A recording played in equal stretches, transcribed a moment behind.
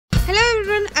Hello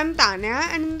everyone, I'm Tanya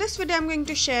and in this video I'm going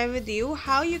to share with you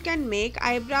how you can make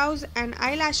eyebrows and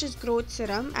eyelashes growth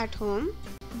serum at home.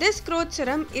 This growth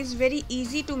serum is very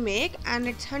easy to make and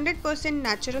it's 100%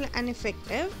 natural and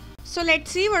effective. So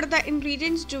let's see what are the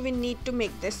ingredients do we need to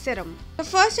make this serum. The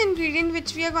first ingredient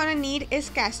which we are gonna need is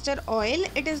castor oil.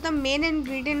 It is the main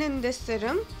ingredient in this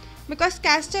serum because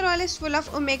castor oil is full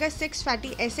of omega-6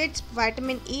 fatty acids,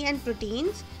 vitamin E and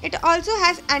proteins. It also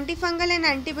has antifungal and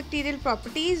antibacterial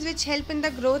properties which help in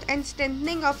the growth and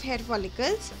strengthening of hair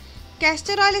follicles.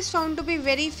 Castor oil is found to be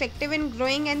very effective in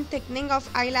growing and thickening of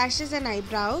eyelashes and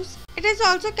eyebrows. It is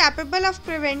also capable of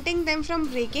preventing them from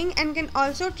breaking and can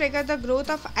also trigger the growth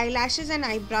of eyelashes and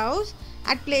eyebrows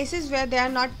at places where they are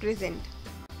not present.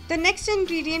 The next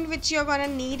ingredient which you are gonna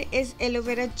need is aloe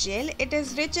vera gel. It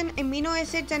is rich in amino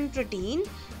acids and protein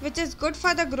which is good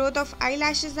for the growth of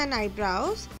eyelashes and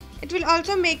eyebrows. It will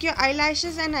also make your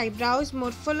eyelashes and eyebrows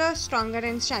more fuller, stronger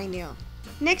and shinier.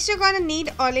 Next you're gonna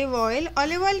need olive oil.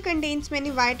 Olive oil contains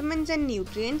many vitamins and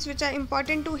nutrients which are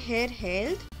important to hair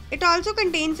health. It also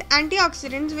contains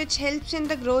antioxidants which helps in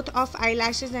the growth of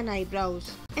eyelashes and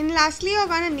eyebrows. And lastly you're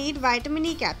gonna need vitamin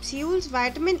E capsules.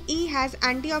 Vitamin E has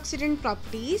antioxidant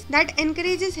properties that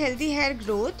encourages healthy hair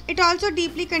growth. It also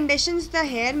deeply conditions the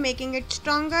hair, making it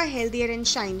stronger, healthier and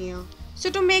shinier. So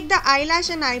to make the eyelash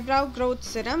and eyebrow growth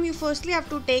serum, you firstly have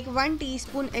to take 1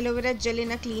 teaspoon aloe vera gel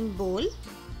in a clean bowl.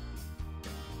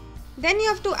 Then you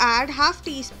have to add half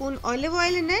teaspoon olive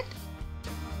oil in it.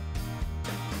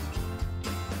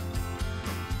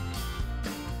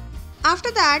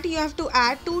 After that you have to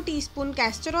add 2 teaspoon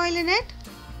castor oil in it.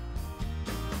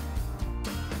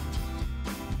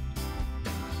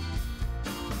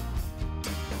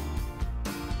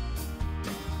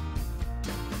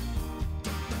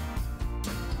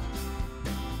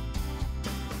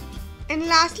 And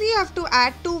lastly you have to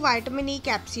add 2 vitamin E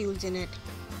capsules in it.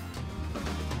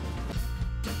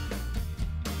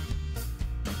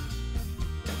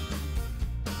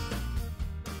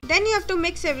 Then you have to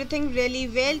mix everything really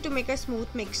well to make a smooth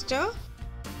mixture.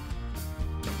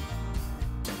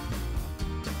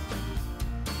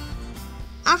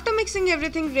 After mixing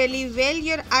everything really well,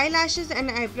 your eyelashes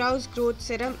and eyebrows growth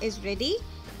serum is ready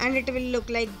and it will look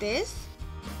like this.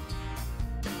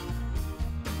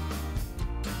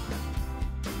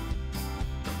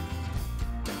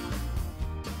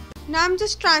 Now I'm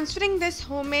just transferring this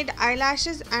homemade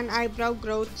eyelashes and eyebrow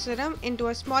growth serum into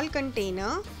a small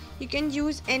container. You can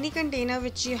use any container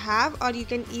which you have or you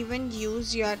can even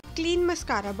use your clean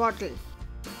mascara bottle.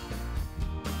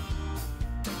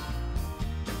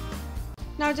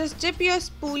 Now just dip your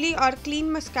spoolie or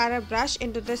clean mascara brush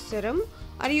into the serum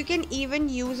or you can even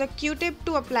use a Q-tip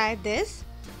to apply this.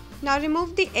 Now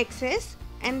remove the excess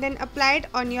and then apply it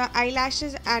on your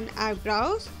eyelashes and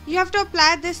eyebrows. You have to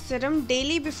apply this serum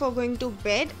daily before going to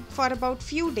bed for about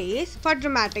few days for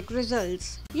dramatic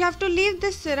results. You have to leave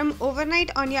this serum overnight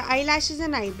on your eyelashes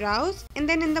and eyebrows and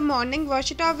then in the morning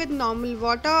wash it off with normal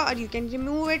water or you can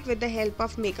remove it with the help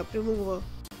of makeup remover.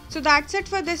 So that's it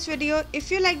for this video.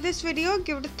 If you like this video,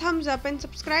 give it a thumbs up and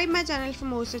subscribe my channel for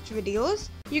more such videos.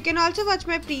 You can also watch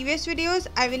my previous videos.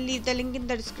 I will leave the link in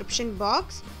the description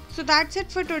box. So that's it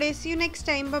for today. See you next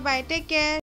time. Bye bye. Take care.